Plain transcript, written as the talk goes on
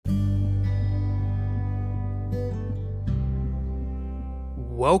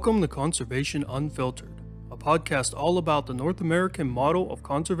Welcome to Conservation Unfiltered, a podcast all about the North American model of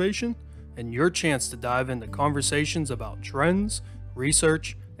conservation and your chance to dive into conversations about trends,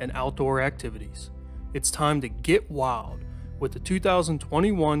 research, and outdoor activities. It's time to get wild with the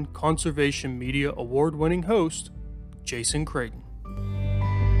 2021 Conservation Media Award-winning host, Jason Creighton.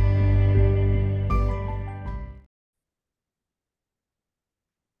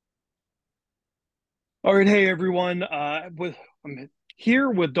 All right, hey everyone. I'm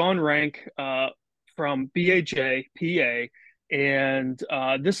here with Don Rank from BHA PA, and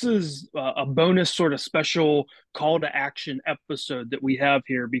this is a bonus sort of special call to action episode that we have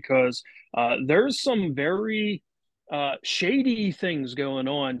here because there's some very shady things going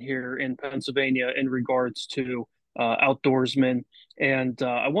on here in Pennsylvania in regards to outdoorsmen. And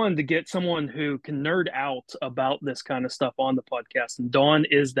I wanted to get someone who can nerd out about this kind of stuff on the podcast. And Don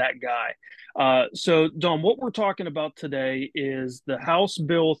is that guy. So, Don, what we're talking about today is the House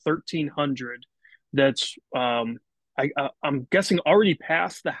Bill 1300 that's, I'm guessing, already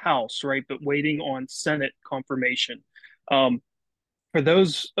passed the House, right? But waiting on Senate confirmation. For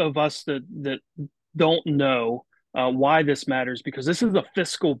those of us that don't know, why this matters, because this is a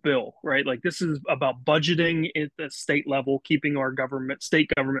fiscal bill, right? Like, this is about budgeting at the state level, keeping our state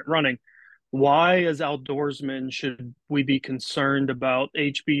government running. Why, as outdoorsmen, should we be concerned about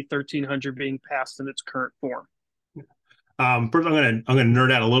HB 1300 being passed in its current form? First, I'm gonna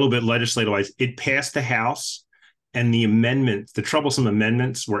nerd out a little bit legislative-wise. It passed the House, and the troublesome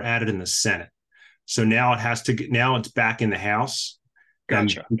amendments were added in the Senate. So now it's back in the House.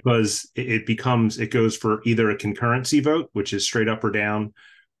 Gotcha. Because it goes for either a concurrency vote, which is straight up or down,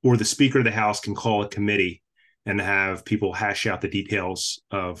 or the Speaker of the House can call a committee and have people hash out the details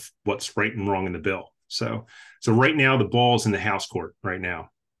of what's right and wrong in the bill. So right now the ball's in the House court right now.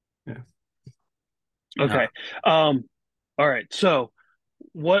 Yeah. Okay. All right. So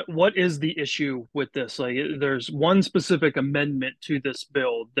what is the issue with this? Like, there's one specific amendment to this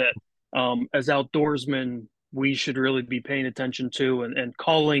bill that, as outdoorsmen, we should really be paying attention to and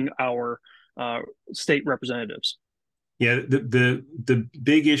calling our state representatives. Yeah, the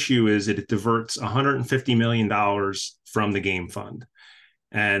big issue is that it diverts $150 million from the game fund.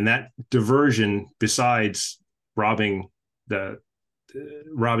 And that diversion, besides robbing the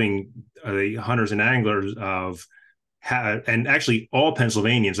hunters and anglers and actually all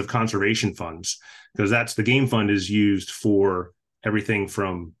Pennsylvanians of conservation funds, because the game fund is used for everything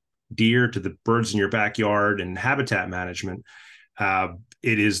from deer to the birds in your backyard and habitat management.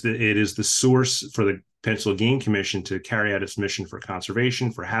 It is the source for the Pennsylvania Game Commission to carry out its mission for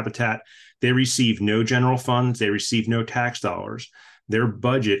conservation, for habitat. They receive no general funds. They receive no tax dollars. Their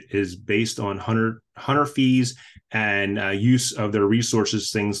budget is based on hunter fees and use of their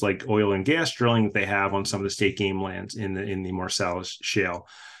resources, things like oil and gas drilling that they have on some of the state game lands in the Marcellus Shale.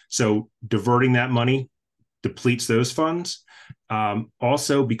 So diverting that money depletes those funds.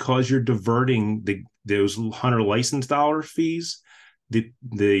 Also, because you're diverting those hunter license dollar fees,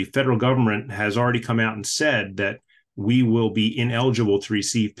 the federal government has already come out and said that we will be ineligible to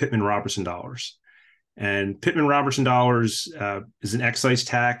receive Pittman-Robertson dollars. And Pittman-Robertson dollars is an excise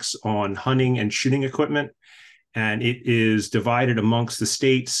tax on hunting and shooting equipment, and it is divided amongst the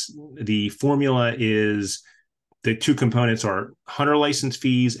states. The formula is the two components are hunter license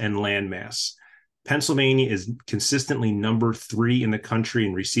fees and land mass. Pennsylvania is consistently number 3 in the country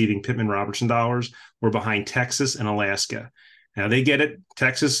in receiving Pittman-Robertson dollars. We're behind Texas and Alaska. Now, they get it.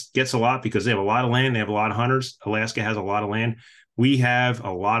 Texas gets a lot because they have a lot of land. They have a lot of hunters. Alaska has a lot of land. We have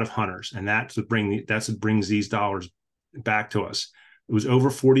a lot of hunters, and that's what brings these dollars back to us. It was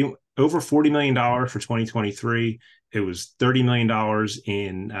over $40 million for 2023. It was $30 million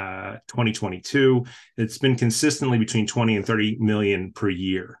in 2022. It's been consistently between 20 and 30 million per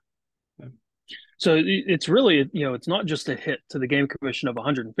year. So it's really, it's not just a hit to the Game Commission of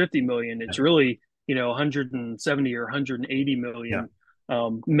 150 million. It's really, 170 or 180 million,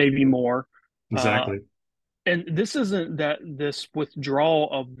 maybe more. Exactly. And this isn't this withdrawal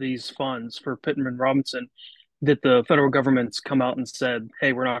of these funds for Pittman-Robertson that the federal government's come out and said,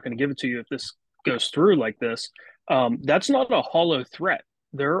 hey, we're not going to give it to you if this goes through like this. That's not a hollow threat.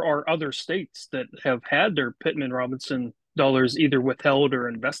 There are other states that have had their Pittman-Robertson dollars either withheld or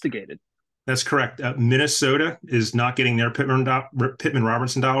investigated. That's correct. Minnesota is not getting their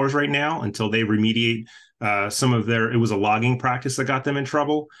Pittman-Robertson dollars right now until they remediate some of it was a logging practice that got them in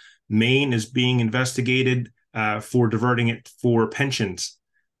trouble. Maine is being investigated for diverting it for pensions,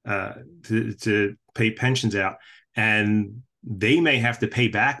 to pay pensions out. And they may have to pay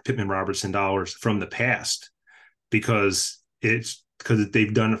back Pittman-Robertson dollars from the past because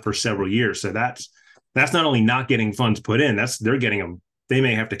they've done it for several years. So that's not only not getting funds put in, they're getting them they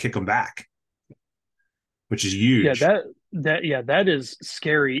may have to kick them back, which is huge. That is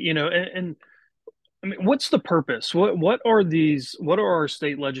scary, and I mean, what's the purpose? What are our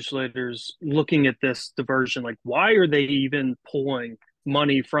state legislators looking at this diversion? Like, why are they even pulling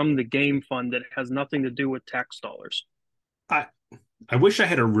money from the game fund that has nothing to do with tax dollars? I I wish I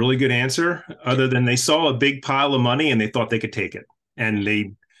had a really good answer other than they saw a big pile of money and they thought they could take it. And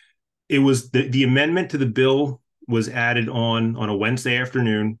it was the amendment to the bill was added on a Wednesday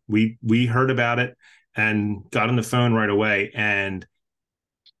afternoon. We heard about it and got on the phone right away, and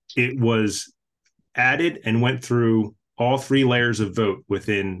it was added and went through all three layers of vote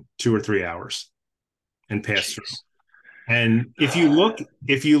within 2 or 3 hours and passed through. And if you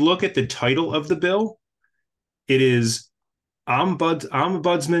look at the title of the bill, it is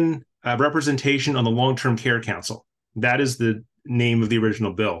Ombudsman Representation on the Long-Term Care Council. That is the name of the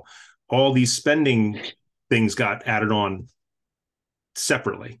original bill. All these spending things got added on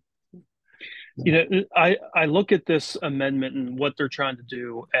separately. I look at this amendment and what they're trying to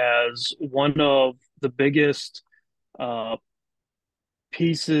do as one of the biggest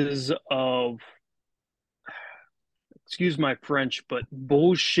pieces of, excuse my French, but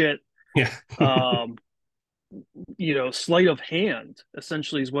bullshit. Yeah. Sleight of hand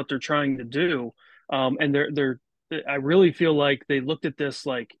essentially is what they're trying to do. And I really feel like they looked at this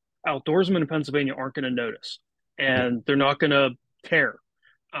like outdoorsmen in Pennsylvania aren't going to notice, and they're not going to care.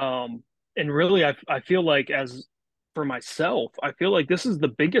 And really, I feel like, as for myself, I feel like this is the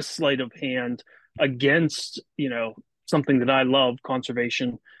biggest sleight of hand against, something that I love,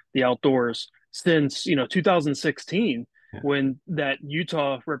 conservation, the outdoors, since, 2016, when that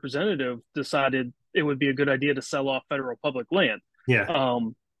Utah representative decided it would be a good idea to sell off federal public land. Yeah.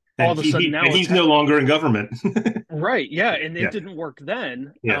 All of a sudden now he's no longer in government. Right. Yeah. And it didn't work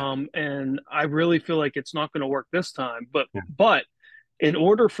then. Yeah. And I really feel like it's not going to work this time. But in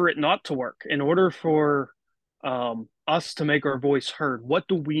order for it not to work, in order for us to make our voice heard, what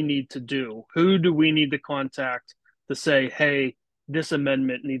do we need to do? Who do we need to contact to say, hey, this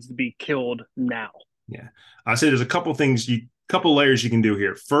amendment needs to be killed now? Yeah. I say there's a couple layers you can do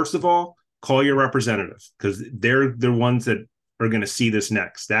here. First of all, call your representative, because they're the ones that are going to see this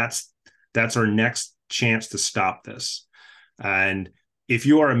next. That's our next chance to stop this. And if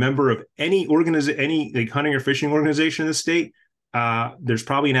you are a member of any like hunting or fishing organization in the state, there's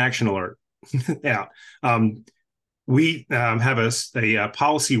probably an action alert out. We have a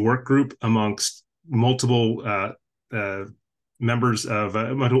policy work group amongst multiple members of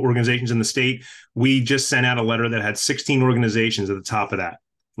multiple organizations in the state. We just sent out a letter that had 16 organizations at the top of that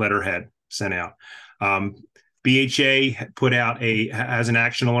letterhead sent out. BHA put out has an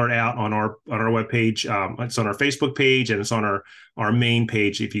action alert out on our webpage. It's on our Facebook page, and it's on our main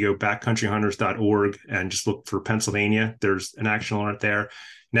page. If you go backcountryhunters.org and just look for Pennsylvania, there's an action alert there.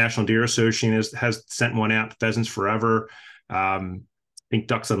 National Deer Association has sent one out. Pheasants Forever. I think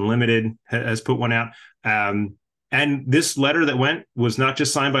Ducks Unlimited has put one out. And this letter that went was not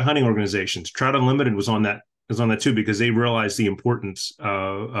just signed by hunting organizations. Trout Unlimited was on that too, because they realized the importance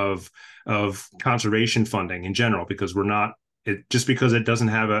of conservation funding in general, because just because it doesn't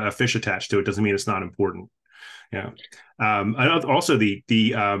have a fish attached to it doesn't mean it's not important. Yeah. Also the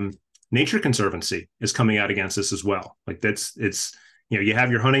Nature Conservancy is coming out against this as well. Like you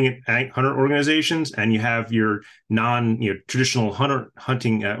have your hunter organizations, and you have your traditional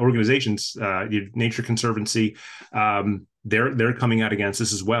hunting organizations. Your Nature Conservancy, they're coming out against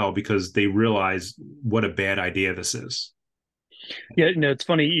this as well, because they realize what a bad idea this is. Yeah, it's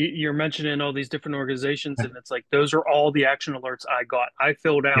funny. You're mentioning all these different organizations, and it's like those are all the action alerts I got. I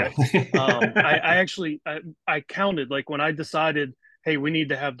filled out. I counted, like, when I decided, hey, we need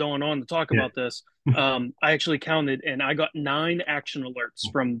to have Dawn on to talk about this. I actually counted, and I got 9 action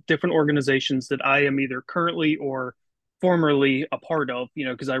alerts from different organizations that I am either currently or formerly a part of,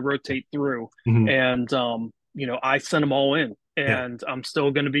 because I rotate through. Mm-hmm. And, I sent them all in, and I'm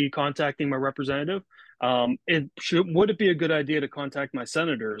still going to be contacting my representative. Would it be a good idea to contact my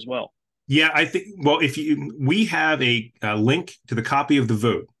senator as well? Yeah, I think, well, we have a link to the copy of the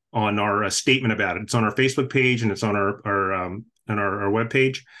vote on our statement about it. It's on our Facebook page, and it's on our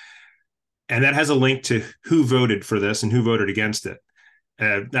webpage. And that has a link to who voted for this and who voted against it.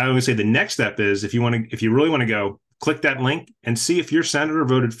 I would say the next step is, if you really want to go, click that link and see if your senator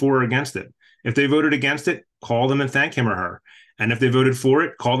voted for or against it. If they voted against it, call them and thank him or her. And if they voted for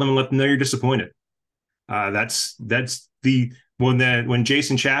it, call them and let them know you're disappointed. That's when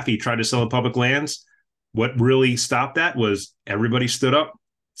Jason Chaffee tried to sell the public lands, what really stopped that was everybody stood up,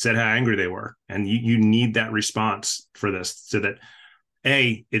 said how angry they were. And you need that response for this, so that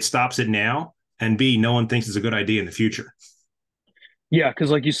A, it stops it now, and B, no one thinks it's a good idea in the future. Yeah,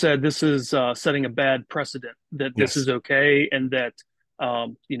 because like you said, this is setting a bad precedent that this Yes. is okay, and that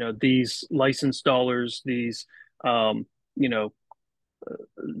these license dollars, these um, you know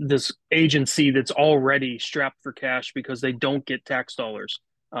this agency that's already strapped for cash because they don't get tax dollars.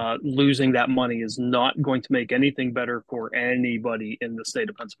 Losing that money is not going to make anything better for anybody in the state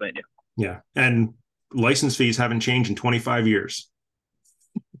of Pennsylvania. Yeah. And license fees haven't changed in 25 years.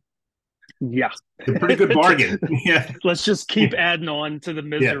 Yeah. A pretty good bargain. Yeah. Let's just keep adding on to the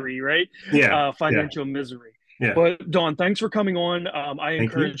Yeah. misery, right? Yeah. Yeah. Financial misery. Yeah. But Dawn, thanks for coming on. I Thank you.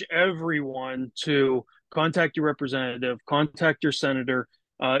 encourage everyone to contact your representative, contact your senator,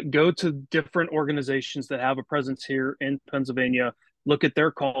 go to different organizations that have a presence here in Pennsylvania, look at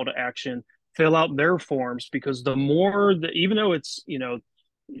their call to action, fill out their forms, because the more that, even though it's,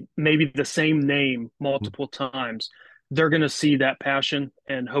 maybe the same name multiple times, they're going to see that passion,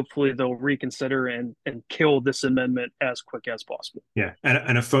 and hopefully they'll reconsider and kill this amendment as quick as possible. Yeah.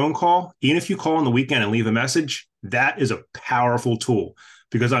 And a phone call, even if you call on the weekend and leave a message, that is a powerful tool,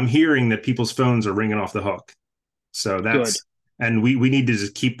 because I'm hearing that people's phones are ringing off the hook. So that's, good. And we need to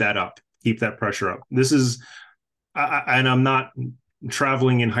just keep that up, keep that pressure up. This is, and I'm not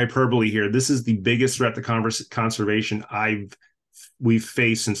traveling in hyperbole here. This is the biggest threat to conservation we've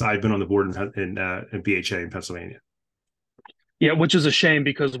faced since I've been on the board in BHA in Pennsylvania. Yeah, which is a shame,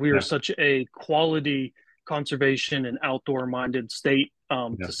 because we are such a quality conservation and outdoor minded state.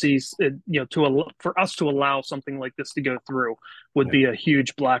 To see, for us to allow something like this to go through would be a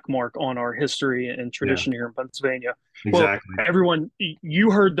huge black mark on our history and tradition here in Pennsylvania. Exactly. Well, everyone,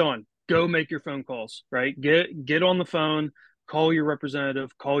 you heard Dawn. Go make your phone calls, right? Get on the phone, call your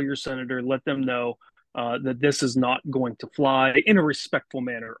representative, call your senator, let them know that this is not going to fly, in a respectful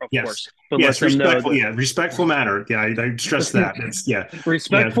manner, of course. But yes, let them respectful. know Respectful manner. Yeah, I stress that. It's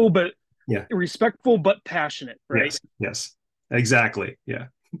respectful, but respectful but passionate, right? Yes, exactly. Yeah.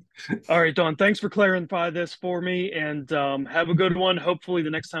 All right, Dawn. Thanks for clarifying this for me, and have a good one. Hopefully, the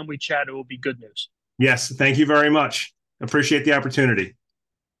next time we chat, it will be good news. Yes, thank you very much. Appreciate the opportunity.